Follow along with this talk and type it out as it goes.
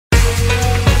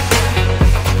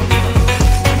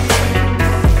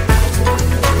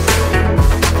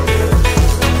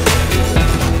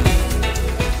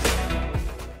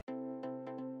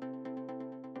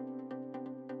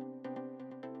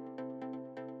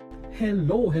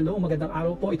Hello, magandang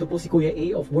araw po. Ito po si Kuya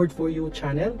A of Word for You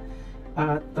channel.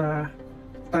 At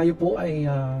tayo po ay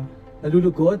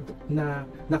nalulugod na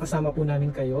nakasama po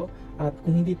namin kayo. At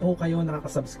kung hindi po kayo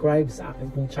nakaka-subscribe sa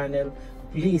akin pong channel,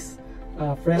 please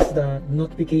press the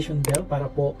notification bell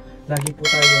para po lagi po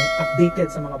tayong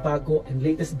updated sa mga bago and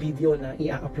latest video na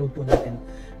i-upload po natin.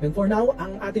 And for now,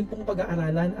 ang ating pong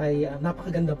pag-aaralan ay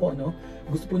napakaganda po, no?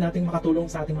 Gusto po nating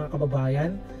makatulong sa ating mga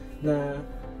kababayan na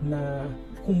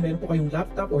kung meron po kayong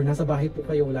laptop or nasa bahay po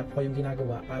kayo, wala po kayong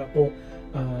ginagawa, para po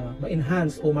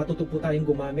ma-enhance o matuto po tayong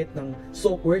gumamit ng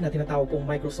software na tinatawag pong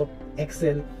Microsoft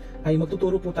Excel, ay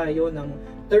magtuturo po tayo ng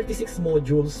 36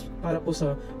 modules para po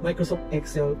sa Microsoft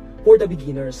Excel for the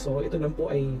beginners. So ito lang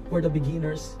po ay for the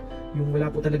beginners, yung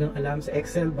wala po talagang alam sa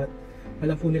Excel but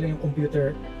alam po nila yung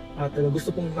computer at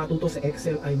gusto pong matuto sa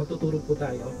Excel, ay magtuturo po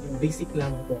tayo yung basic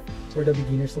lamang po for the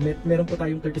beginners. So meron po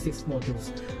tayong 36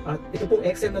 modules at ito pong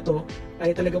Excel na to ay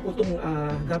talaga po itong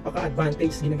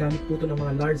napaka-advantage. Ginagamit po ito ng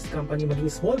mga large company, maging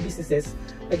small businesses,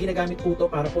 ay ginagamit po ito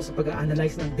para po sa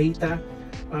pag-analyze ng data,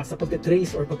 sa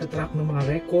pagka-trace or pagka-track ng mga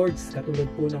records, katulad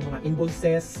po ng mga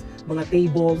invoices, mga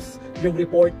tables. Yung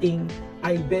reporting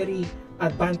ay very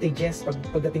advantageous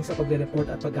pagdating sa pagre-report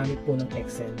at paggamit po ng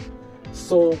Excel.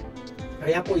 So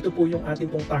kaya po ito po yung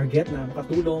ating pong target na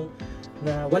makatulong,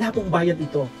 na wala pong bayad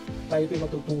ito. Tayo po yung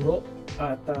matuturo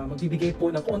at magbibigay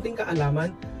po ng konting kaalaman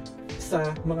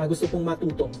sa mga gusto pong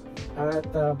matuto. At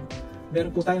meron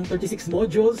po tayong 36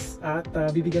 modules at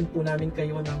bibigyan po namin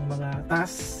kayo ng mga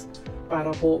tasks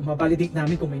para po ma-validate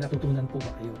namin kung may natutunan po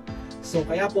ba kayo. So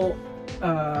kaya po,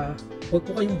 huwag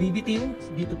po kayong bibitiw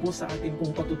dito po sa ating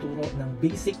pong pagtuturo ng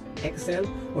Basic Excel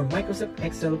or Microsoft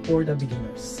Excel for the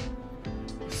beginners.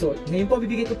 So, ngayon po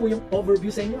bibigay ko po yung overview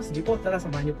sa inyo. Sige po, tara,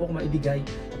 samahan niyo po kung maibigay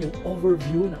yung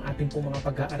overview ng ating pong mga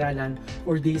pag-aaralan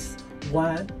for this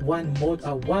 36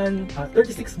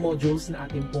 modules na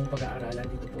ating pong pag-aaralan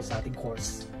dito po sa ating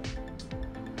course.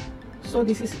 So,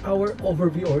 this is our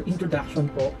overview or introduction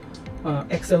po,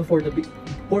 Excel for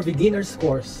beginners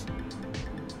course.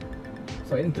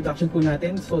 So, introduction po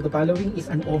natin. So, the following is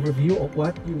an overview of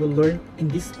what you will learn in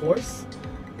this course.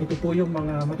 Ito po yung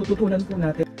mga matututunan po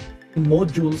natin,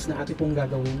 modules na ating pong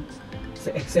gagawin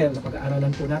sa Excel na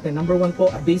pag-aaralan po natin. Number 1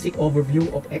 po, a basic overview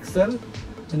of Excel.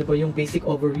 Ano po yung basic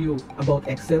overview about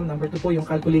Excel? Number 2 po, yung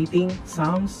calculating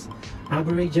sums,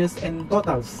 averages, and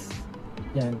totals.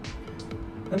 Yan.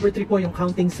 Number 3 po, yung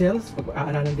counting cells.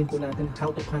 Pag-aaralan din po natin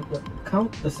how to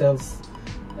count the cells.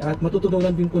 At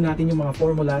matututunan din po natin yung mga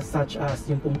formulas such as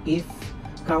yung pong if,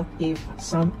 count if,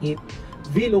 sum if,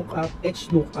 VLOOKUP,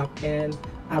 HLOOKUP, and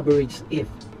average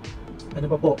if. Ano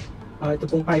pa po? Ito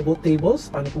pong pivot tables,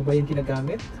 paano po ba yung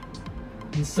ginagamit?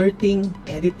 Inserting,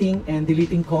 editing, and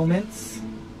deleting comments.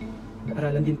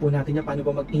 Aralan din po natin yan, paano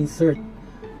ba mag-insert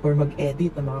or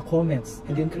mag-edit ng mga comments.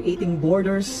 And then creating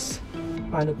borders,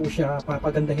 paano po siya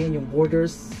papagandahin yung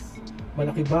borders,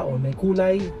 malaki ba o may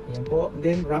kulay. Ayan po. And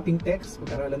then wrapping text,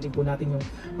 pag-aralan din po natin yung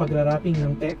pagra-wrapping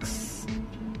ng text.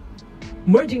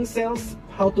 Merging cells,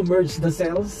 how to merge the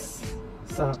cells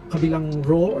sa kabilang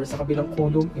row or sa kabilang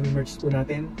column, i-merge po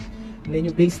natin. And then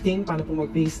yung pasting, paano po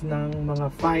mag-paste ng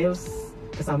mga files,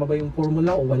 kasama ba yung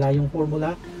formula o wala yung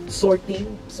formula. Sorting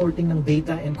ng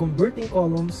data and converting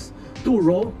columns to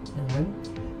row. Yan.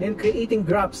 Then creating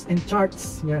graphs and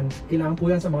charts. Yan. Kailangan po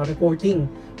yan sa mga reporting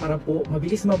para po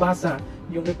mabilis mabasa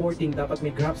yung reporting. Dapat may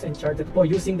graphs and charts. Ito po,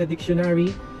 using the dictionary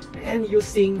and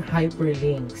using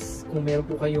hyperlinks. Kung meron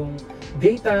po kayong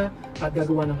data at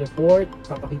gagawa ng report,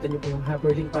 papakita nyo po yung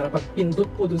hyperlink para pag pindot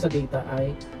po dun sa data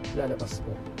ay lalabas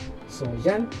po. So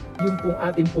yan, yung pong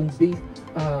ating pong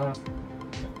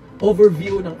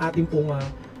overview ng ating pong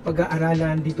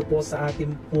pag-aaralan dito po sa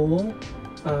ating pong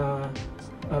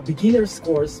beginner's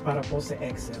course para po sa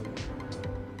Excel.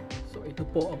 So ito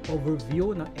po ang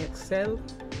overview ng Excel.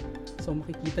 So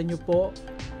makikita nyo po,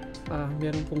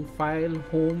 meron pong file,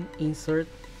 home, insert,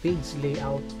 page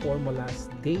layout,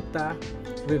 formulas, data,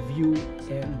 review,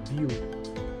 and view.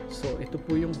 So ito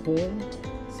po yung home.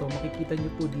 So makikita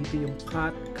nyo po dito yung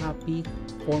cut, copy,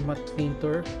 format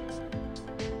painter.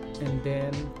 And then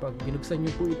pag binuksan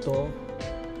nyo po ito,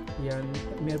 yan,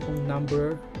 meron pong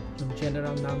number, yung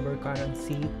general number,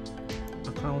 currency,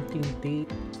 accounting date,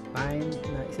 time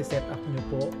na isi-set up nyo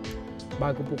po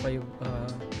bago po kayo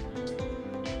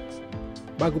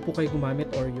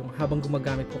gumamit, or yung habang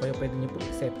gumagamit po kayo pwede nyo po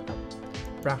i-set up.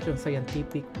 Fraction,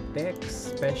 scientific,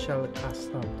 text, special,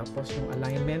 custom. Tapos yung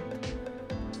alignment,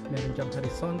 meron dyang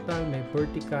horizontal, may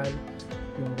vertical,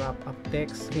 yung wrap up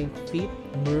text, link fit,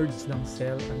 merge ng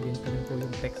cell, and din po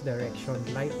yung text direction,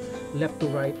 left to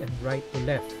right and right to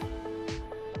left.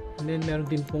 And then meron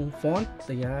din pong font,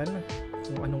 ayan,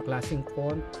 kung anong klaseng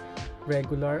font,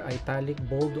 regular, italic,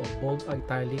 bold, or bold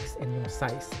italics, and yung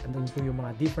size. Andun po yung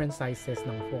mga different sizes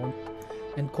ng font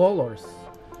and colors.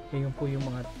 Yun po yung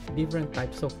mga different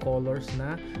types of colors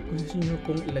na gusto nyo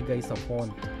pong ilagay sa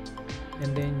font.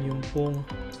 And then yung pong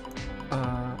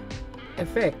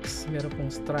effects, meron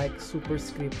pong strike,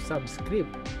 superscript,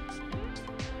 subscript.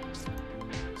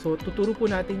 So tuturo po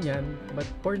natin yan, but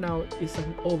for now is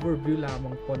an overview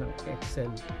lamang po ng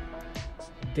Excel.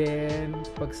 Then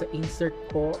pag sa insert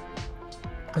po,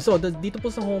 so dito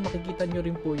po sa home makikita nyo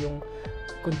rin po yung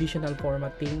conditional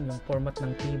formatting, yung format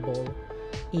ng table,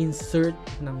 insert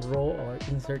ng row or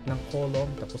insert ng column,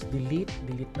 tapos delete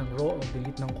ng row or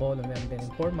delete ng column. Meron din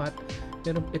yung format.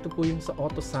 Meron, ito po yung sa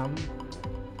auto sum,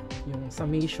 yung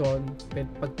summation,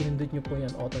 pag pinindot nyo po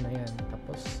yan, auto na yan.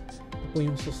 Tapos ito po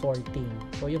yung sorting.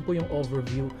 So yan po yung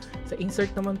overview. Sa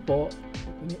insert naman po,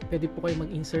 pwede po kayo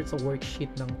mag-insert sa worksheet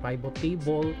ng pivot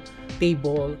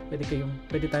table,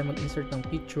 pwede tayo mag-insert ng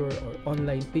picture or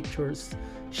online pictures,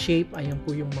 shape, ayan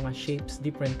po yung mga shapes,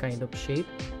 different kind of shape.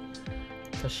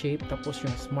 Sa shape, tapos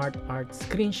yung smart art,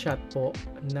 screenshot po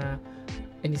na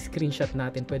screenshot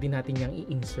natin, pwede natin yung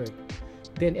i-insert.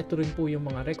 Then ito rin po yung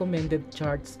mga recommended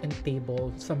charts and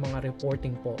tables sa mga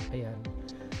reporting po. Ayan,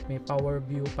 may power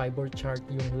view, fiber chart,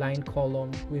 yung line column,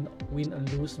 win and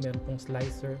lose, meron pong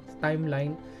slicer,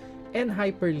 timeline, and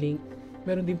hyperlink.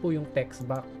 Meron din po yung text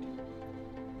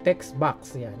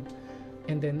box yan.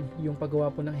 And then yung paggawa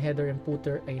po ng header and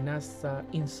footer ay nasa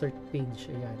insert page.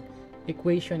 Ayan,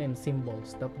 equation and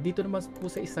symbols. Dito naman po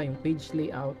sa isa yung page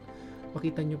layout,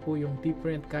 makita nyo po yung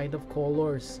different kind of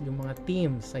colors, yung mga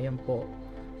themes. Ayan po,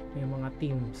 may mga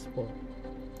themes po.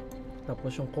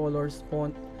 Tapos yung colors,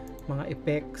 font, mga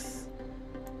effects,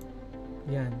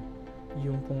 yan,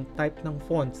 yung pong type ng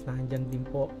fonts na andyan din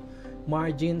po.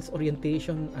 Margins,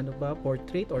 orientation, ano ba,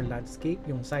 portrait or landscape,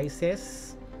 yung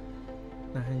sizes,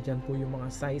 nahandyan po yung mga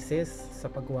sizes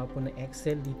sa paggawa po ng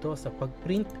Excel. Dito sa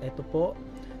pag-print, ito po,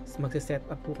 magse-set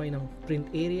up po kayo ng print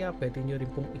area, pwede nyo rin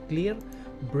pong i-clear.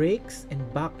 Breaks and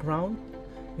background,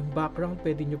 yung background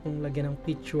pwede nyo pong lagyan ng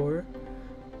picture.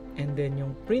 And then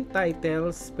yung print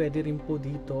titles, pwede rin po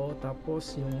dito.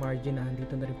 Tapos yung margin,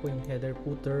 dito na rin po yung header,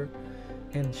 footer,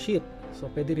 and sheet.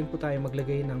 So pwede rin po tayo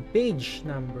maglagay ng page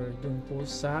number dun po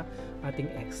sa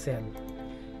ating Excel.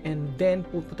 And then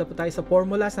pupunta po tayo sa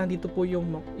formulas. Nandito po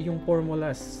yung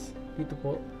formulas. Dito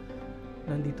po,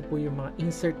 nandito po yung mga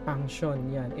insert function,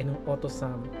 yan, and yung auto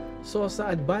sum. So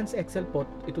sa advanced Excel po,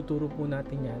 ituturo po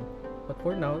natin yan, but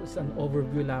for now it's an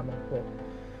overview lamang po.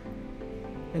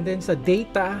 And then sa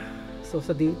data, so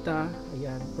sa data,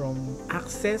 ayan, from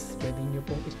access, pwede nyo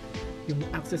pong yung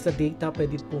access sa data,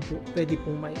 pwede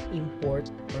pong may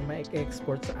import or may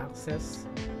export sa access.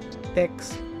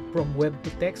 Text, from web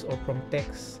to text or from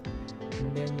text.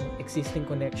 And then yung existing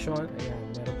connection, ayan,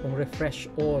 meron pong refresh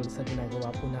all sa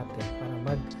ginagawa po natin para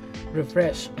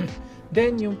mag-refresh.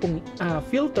 Then yung pong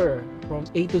filter from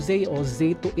A to Z o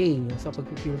Z to A, yung sa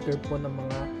pag-filter po ng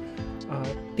mga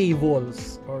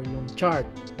tables or yung chart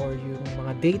or yung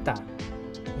mga data.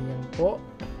 Ayan po.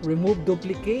 Remove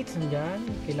duplicates, andyan,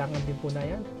 kailangan din po na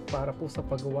yan para po sa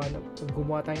pag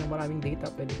gumawa tayo ng maraming data,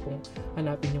 pwede pong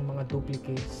hanapin yung mga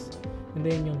duplicates. And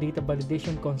then yung data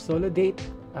validation, consolidate,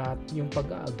 at yung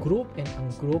pag-group and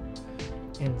ungroup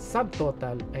and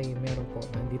subtotal ay meron po,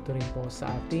 nandito rin po sa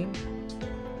ating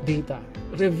data.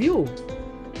 Review,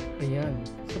 ayan,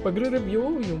 so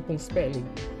pagre-review yung pong spelling,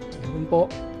 ayun po,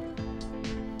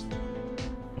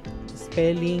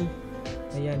 spelling,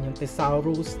 ayan yung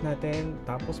thesaurus natin.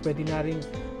 Tapos pwede na rin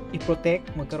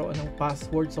i-protect, magkaroon ng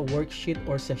password sa worksheet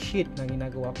or sa sheet na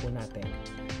ginagawa po natin.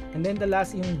 And then the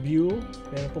last yung view,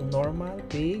 meron pong normal,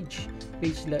 page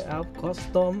layout,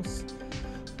 customs,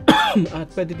 at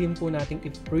pwede din po natin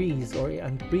i-freeze or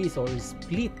i-unfreeze or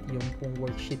split yung pong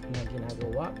worksheet na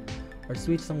ginagawa, or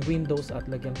switch ng windows at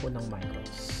lagyan po ng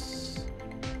macros.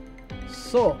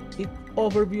 So,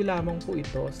 overview lamang po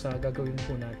ito sa gagawin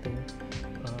po natin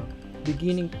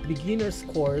beginner's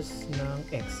course ng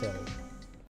Excel.